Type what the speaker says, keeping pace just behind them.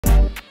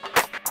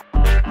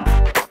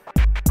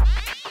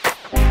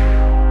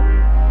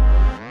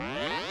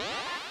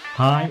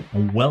Hi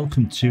and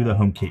welcome to the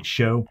HomeKit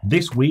Show.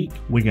 This week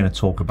we're going to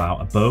talk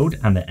about Abode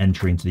and their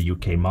entry into the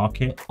UK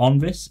market,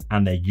 Onvis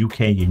and their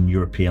UK and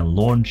European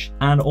launch,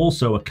 and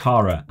also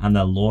Aqara and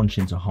their launch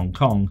into Hong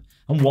Kong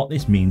and what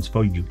this means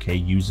for UK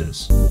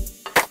users.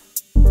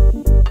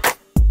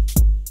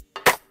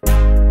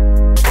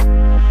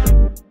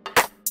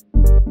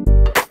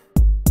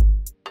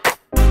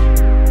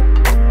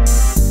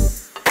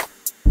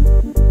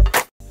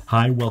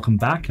 Hi, welcome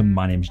back, and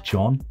my name's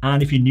John.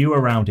 And if you're new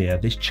around here,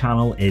 this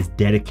channel is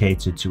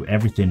dedicated to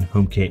everything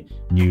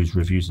HomeKit news,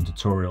 reviews, and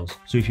tutorials.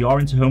 So if you are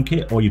into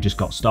HomeKit or you just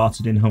got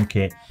started in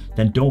HomeKit,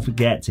 then don't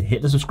forget to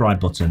hit the subscribe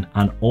button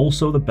and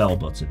also the bell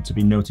button to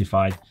be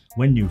notified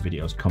when new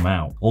videos come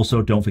out.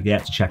 Also, don't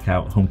forget to check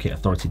out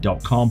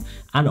HomeKitAuthority.com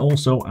and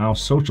also our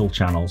social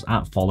channels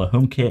at Follow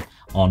HomeKit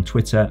on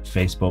Twitter,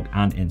 Facebook,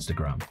 and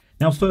Instagram.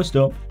 Now, first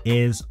up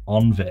is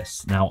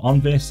Onvis. Now,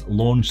 Onvis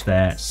launched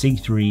their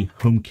C3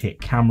 HomeKit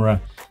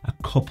camera a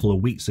couple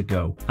of weeks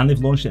ago, and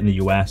they've launched it in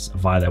the US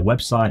via their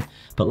website,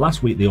 but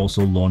last week they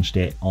also launched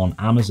it on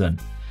Amazon.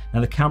 Now,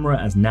 the camera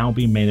has now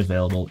been made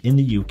available in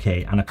the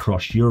UK and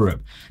across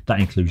Europe. That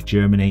includes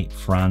Germany,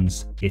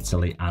 France,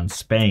 Italy, and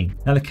Spain.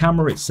 Now, the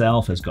camera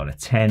itself has got a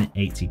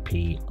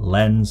 1080p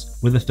lens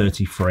with a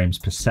 30 frames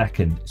per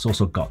second. It's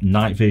also got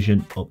night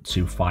vision up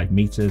to 5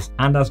 meters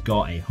and has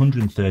got a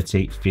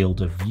 130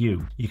 field of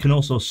view. You can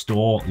also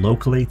store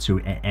locally to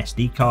an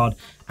SD card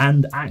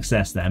and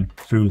access them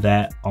through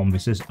their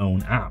Onvis's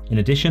own app. In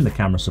addition, the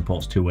camera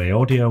supports two-way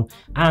audio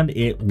and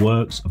it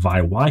works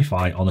via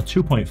Wi-Fi on the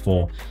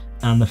 2.4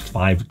 and the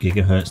 5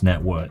 GHz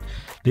network.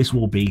 This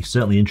will be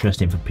certainly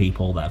interesting for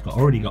people that have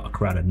already got a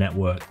crowded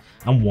network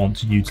and want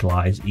to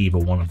utilize either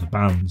one of the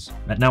bands.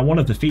 Now, one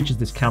of the features of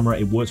this camera,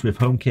 it works with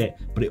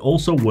HomeKit, but it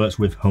also works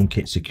with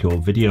HomeKit Secure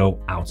Video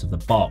out of the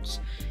box.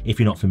 If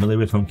you're not familiar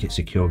with HomeKit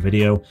Secure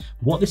Video,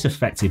 what this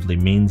effectively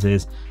means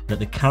is that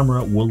the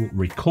camera will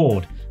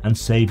record and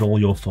save all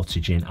your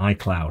footage in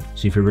iCloud.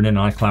 So if you're running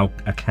an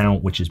iCloud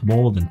account which is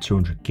more than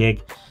 200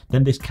 gig,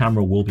 then this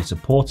camera will be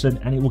supported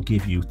and it will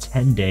give you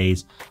 10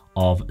 days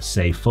of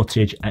saved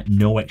footage at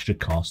no extra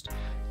cost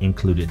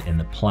included in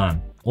the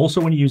plan. Also,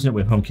 when you're using it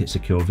with HomeKit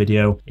Secure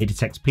Video, it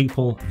detects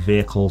people,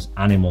 vehicles,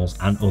 animals,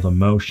 and other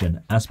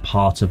motion as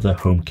part of the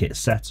HomeKit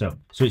setup.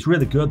 So it's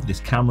really good that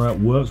this camera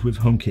works with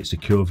HomeKit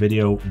Secure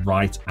Video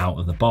right out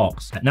of the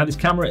box. Now, this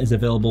camera is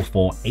available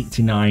for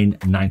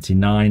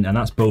 £89.99, and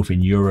that's both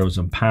in euros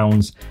and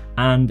pounds,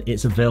 and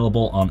it's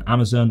available on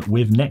Amazon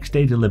with next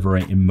day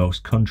delivery in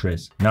most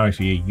countries. Now, if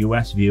you're a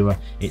US viewer,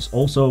 it's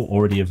also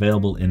already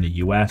available in the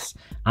US,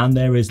 and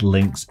there is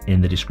links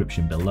in the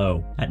description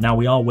below. Now,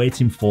 we are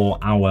waiting for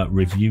our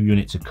review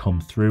unit to come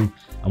through,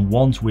 and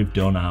once we've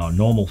done our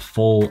normal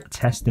full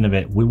testing of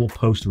it, we will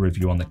post a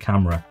review on the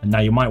camera. And now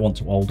you might want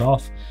to hold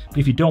off, but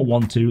if you don't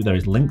want to, there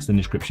is links in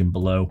the description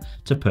below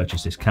to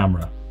purchase this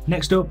camera.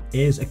 Next up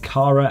is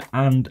Aqara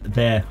and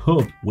their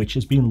hub, which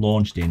has been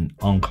launched in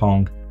Hong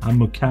Kong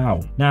and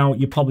Macau. Now,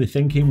 you're probably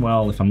thinking,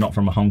 well, if I'm not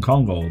from Hong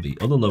Kong or the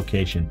other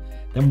location,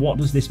 then what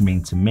does this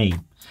mean to me?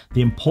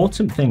 The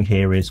important thing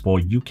here is for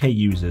UK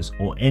users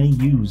or any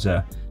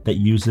user that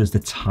uses the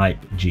Type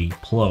G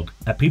plug.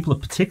 People,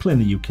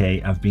 particularly in the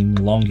UK, have been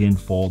longing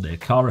for the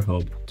Aqara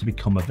Hub to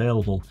become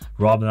available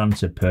rather than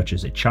to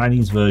purchase a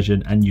Chinese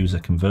version and use a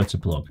converter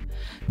plug.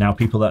 Now,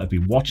 people that have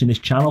been watching this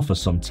channel for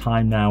some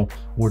time now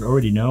would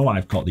already know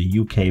I've got the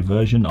UK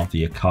version of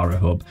the Aqara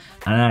Hub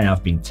and I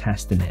have been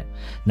testing it.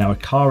 Now,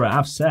 Aqara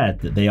have said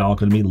that they are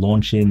going to be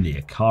launching the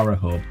Aqara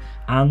Hub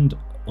and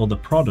other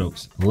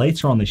products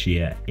later on this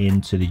year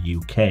into the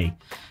UK.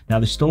 Now,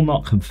 they're still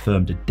not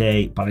confirmed a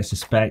date, but I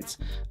suspect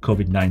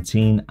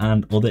COVID-19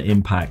 and other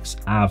impacts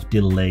have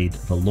delayed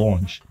the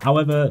launch.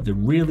 However, the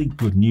really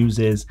good news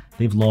is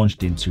they've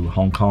launched into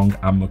Hong Kong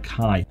and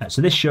Macau.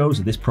 So this shows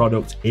that this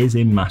product is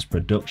in mass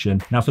production.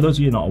 Now, for those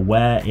of you not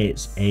aware,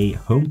 it's a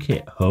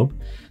HomeKit hub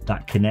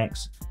that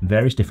connects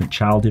various different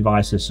child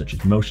devices such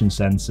as motion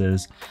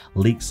sensors,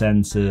 leak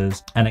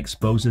sensors, and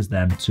exposes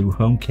them to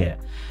HomeKit.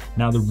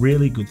 Now, the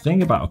really good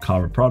thing about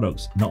Aqara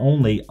products, not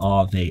only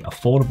are they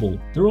affordable,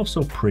 they're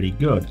also pretty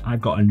good.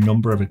 I've got a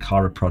number of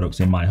Aqara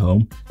products in my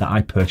home that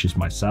I purchased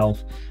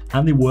myself,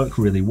 and they work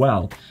really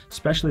well,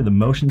 especially the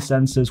motion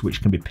sensors,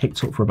 which can be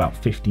picked up for about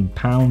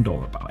 £15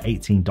 or about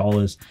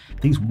 $18.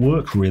 These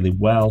work really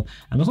well,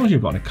 and as long as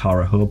you've got an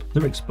Aqara hub,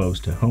 they're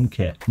exposed to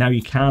HomeKit. Now,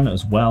 you can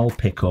as well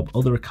pick up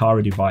other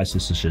Aqara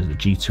devices such as the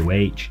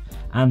G2H,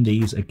 and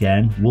these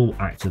again will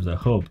act as a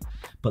hub.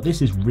 But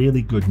this is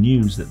really good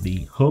news that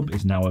the hub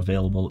is now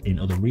available in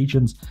other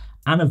regions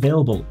and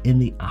available in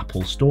the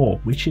Apple Store,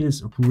 which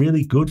is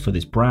really good for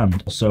this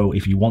brand. So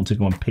if you want to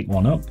go and pick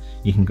one up,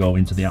 you can go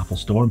into the Apple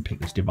Store and pick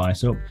this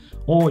device up,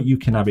 or you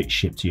can have it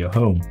shipped to your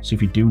home. So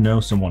if you do know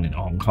someone in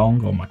Hong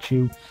Kong or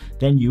Macau,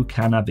 then you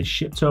can have this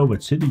shipped over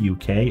to the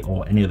UK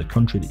or any other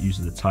country that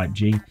uses the Type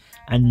G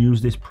and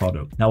use this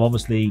product. Now,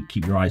 obviously,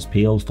 keep your eyes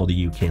peeled for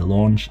the UK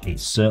launch.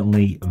 It's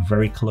certainly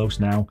very close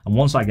now. And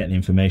once I get the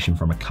information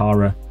from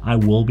Aqara, I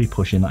will be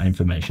pushing that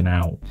information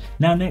out.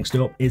 Now, next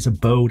up is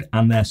Abode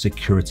and their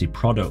security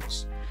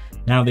products.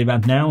 Now, they've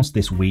announced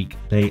this week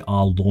they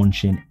are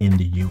launching in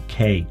the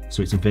UK,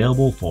 so it's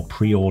available for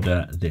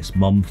pre-order this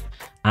month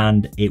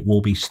and it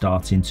will be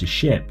starting to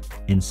ship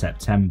in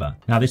September.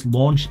 Now, this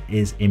launch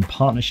is in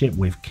partnership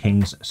with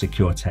King's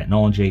Secure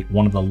Technology,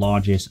 one of the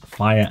largest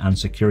fire and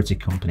security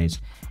companies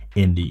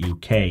in the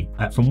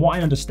UK. From what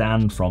I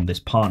understand from this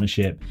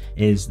partnership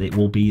is that it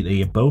will be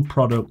the Abode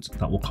product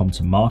that will come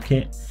to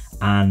market,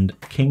 and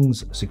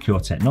King's Secure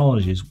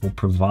Technologies will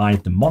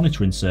provide the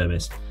monitoring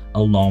service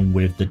along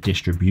with the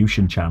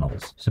distribution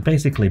channels. So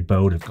basically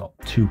Abode have got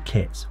two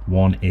kits.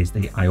 One is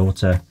the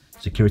Aqara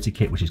security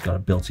kit, which has got a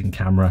built-in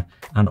camera,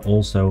 and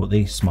also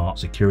the smart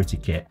security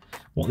kit.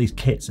 What these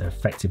kits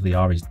effectively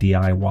are is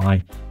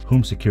DIY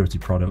home security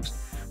products,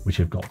 which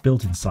have got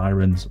built-in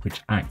sirens,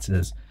 which act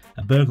as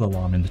a burglar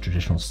alarm in the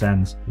traditional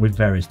sense, with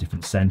various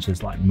different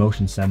sensors like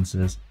motion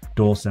sensors,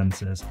 door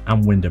sensors,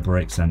 and window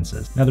brake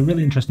sensors. Now, the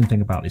really interesting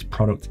thing about this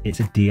product, it's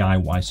a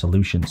DIY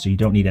solution, so you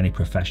don't need any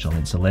professional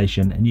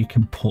installation and you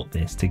can put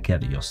this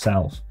together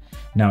yourself.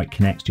 Now, it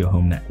connects to your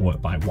home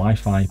network by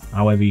Wi-Fi.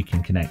 However, you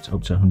can connect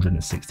up to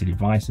 160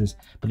 devices.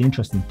 But the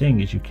interesting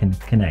thing is you can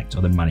connect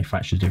other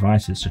manufacturers'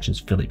 devices such as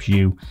Philips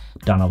Hue,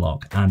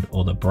 Danalog, and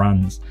other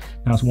brands.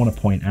 Now, I just want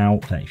to point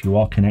out that if you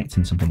are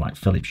connecting something like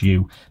Philips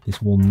Hue,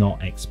 this will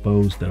not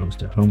expose those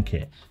to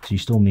HomeKit. So you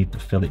still need the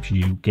Philips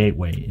Hue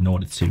gateway in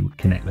order to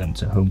connect them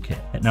to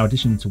HomeKit. Now, in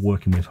addition to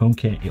working with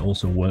HomeKit, it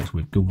also works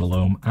with Google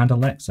Home and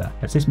Alexa.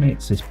 This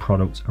makes this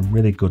product a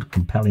really good,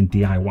 compelling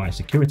DIY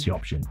security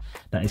option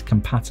that is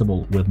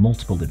compatible with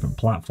multiple different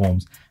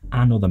platforms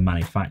and other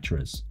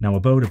manufacturers. Now,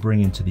 Abode are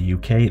bringing to the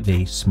UK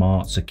the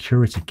Smart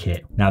Security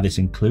Kit. Now, this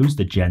includes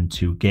the Gen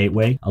 2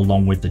 gateway,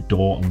 along with the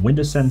door and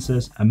window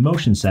sensors, a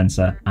motion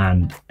sensor,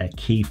 and a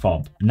key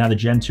fob. Now, the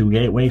Gen 2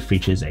 gateway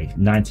features a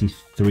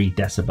 93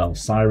 decibel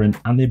siren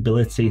and the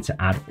ability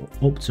to add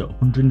up to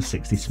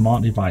 160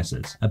 smart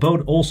devices.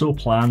 Abode also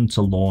plan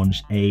to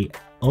launch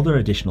other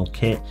additional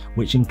kit,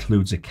 which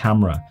includes a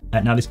camera.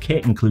 Now, this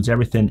kit includes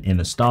everything in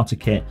the starter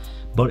kit,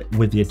 but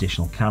with the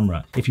additional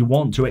camera. If you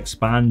want to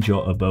expand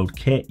your Abode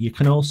kit, you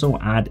can also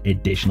add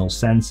additional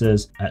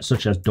sensors,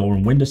 such as door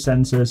and window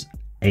sensors,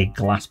 a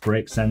glass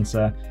break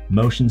sensor,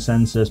 motion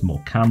sensors,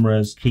 more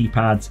cameras,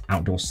 keypads,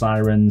 outdoor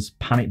sirens,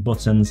 panic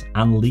buttons,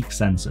 and leak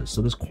sensors.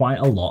 So there's quite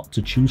a lot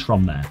to choose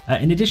from there.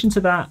 In addition to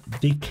that,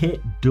 the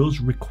kit does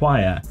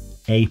require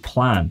a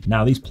plan.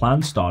 Now, these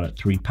plans start at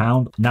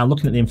 £3. Now,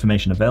 looking at the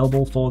information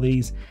available for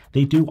these,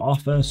 they do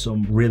offer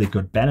some really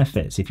good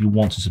benefits if you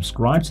want to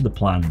subscribe to the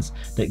plans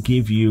that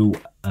give you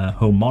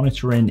home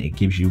monitoring. It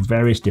gives you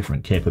various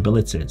different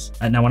capabilities.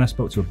 And now, when I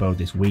spoke to Abode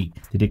this week,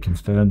 they did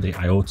confirm the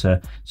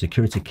Aqara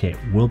security kit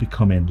will be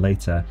coming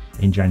later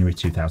in January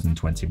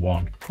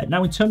 2021.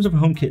 Now, in terms of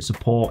HomeKit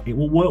support, it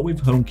will work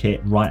with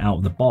HomeKit right out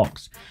of the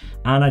box.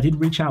 And I did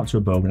reach out to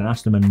Abode and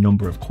asked them a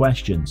number of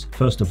questions.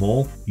 First of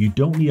all, you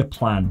don't need a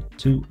plan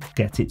to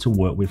get it to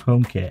work with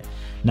HomeKit.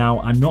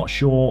 Now, I'm not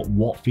sure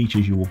what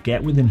features you will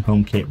get within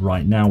HomeKit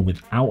right now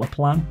without a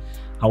plan.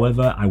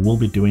 However, I will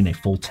be doing a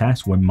full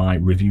test when my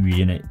review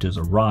unit does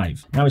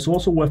arrive. Now, it's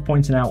also worth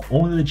pointing out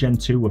only the Gen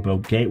 2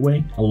 Abode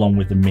gateway, along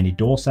with the mini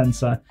door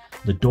sensor,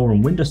 the door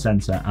and window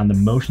sensor, and the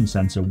motion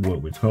sensor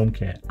work with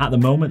HomeKit. At the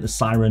moment, the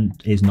siren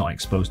is not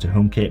exposed to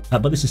HomeKit,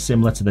 but this is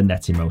similar to the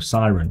Netimo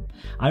siren.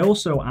 I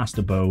also asked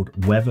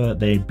Abode whether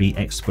they'd be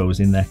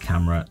exposing their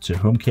camera to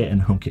HomeKit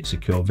and HomeKit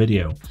Secure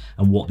Video,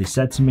 and what they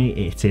said to me,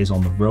 it is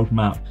on the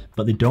roadmap,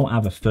 but they don't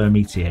have a firm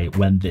ETA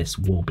when this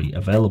will be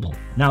available.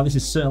 Now, this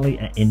is certainly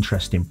an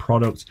interesting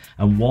product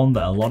and one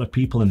that a lot of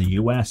people in the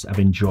US have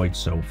enjoyed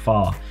so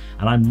far,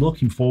 and I'm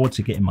looking forward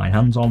to getting my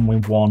hands on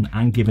with one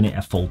and giving it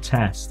a full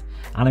test.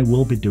 And I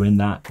will be doing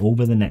that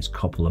over the next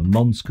couple of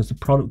months because the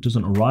product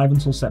doesn't arrive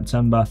until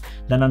September.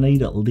 Then I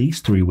need at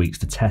least 3 weeks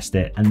to test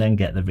it and then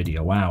get the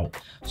video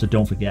out. So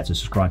don't forget to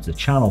subscribe to the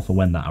channel for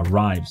when that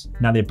arrives.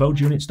 Now, the Abode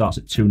unit starts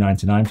at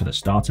 $2.99 for the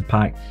starter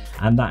pack,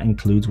 and that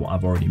includes what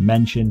I've already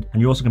mentioned.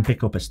 And you also can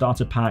pick up a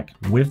starter pack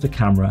with the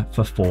camera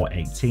for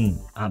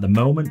 $4.18. At the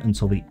moment,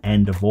 until the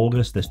end of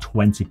August, there's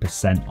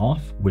 20%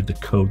 off with the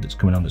code that's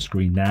coming on the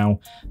screen now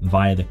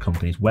via the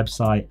company's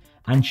website,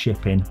 and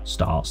shipping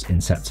starts in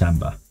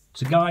September.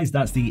 So guys,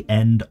 that's the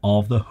end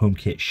of the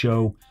HomeKit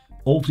show.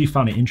 Hopefully you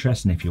found it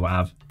interesting. If you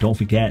have, don't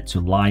forget to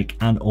like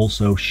and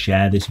also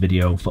share this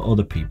video for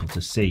other people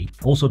to see.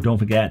 Also, don't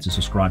forget to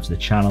subscribe to the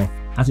channel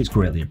as it's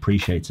greatly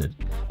appreciated.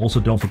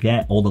 Also, don't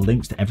forget all the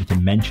links to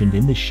everything mentioned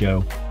in this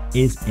show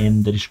is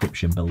in the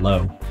description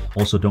below.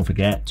 Also, don't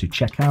forget to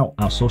check out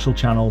our social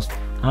channels,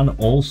 and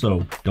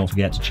also don't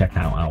forget to check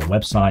out our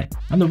website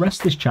and the rest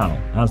of this channel,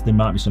 as there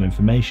might be some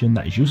information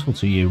that is useful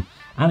to you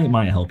and it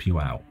might help you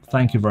out.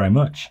 Thank you very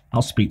much.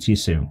 I'll speak to you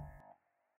soon.